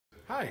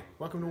Hi,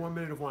 welcome to 1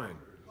 Minute of Wine.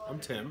 I'm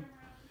Tim.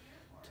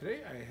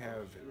 Today I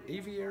have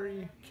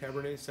Aviary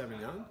Cabernet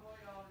Sauvignon.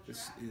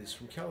 This is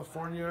from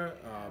California.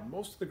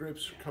 Most of the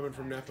grapes are coming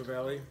from Napa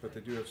Valley, but they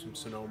do have some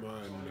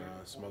Sonoma and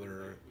some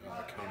other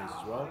counties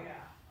as well.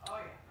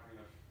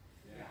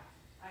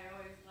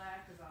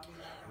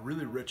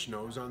 Really rich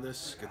nose on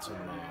this. Get some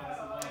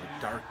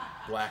like dark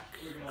black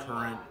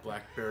currant,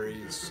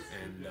 blackberries,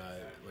 and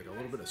like a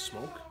little bit of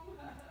smoke.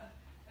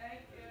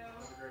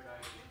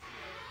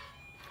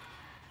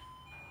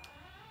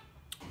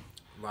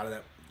 A lot of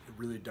that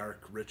really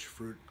dark, rich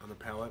fruit on the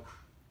palate.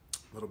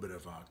 A little bit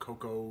of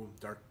cocoa,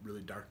 really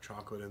dark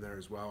chocolate in there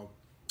as well.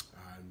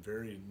 And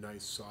very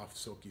nice, soft,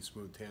 silky,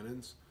 smooth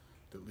tannins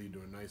that lead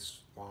to a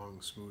nice,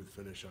 long, smooth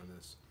finish on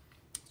this.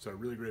 So a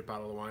really great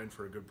bottle of wine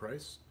for a good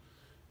price.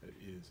 It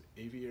is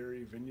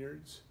Aviary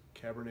Vineyards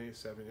Cabernet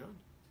Sauvignon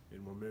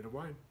in 1 Minute of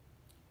Wine.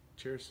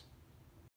 Cheers.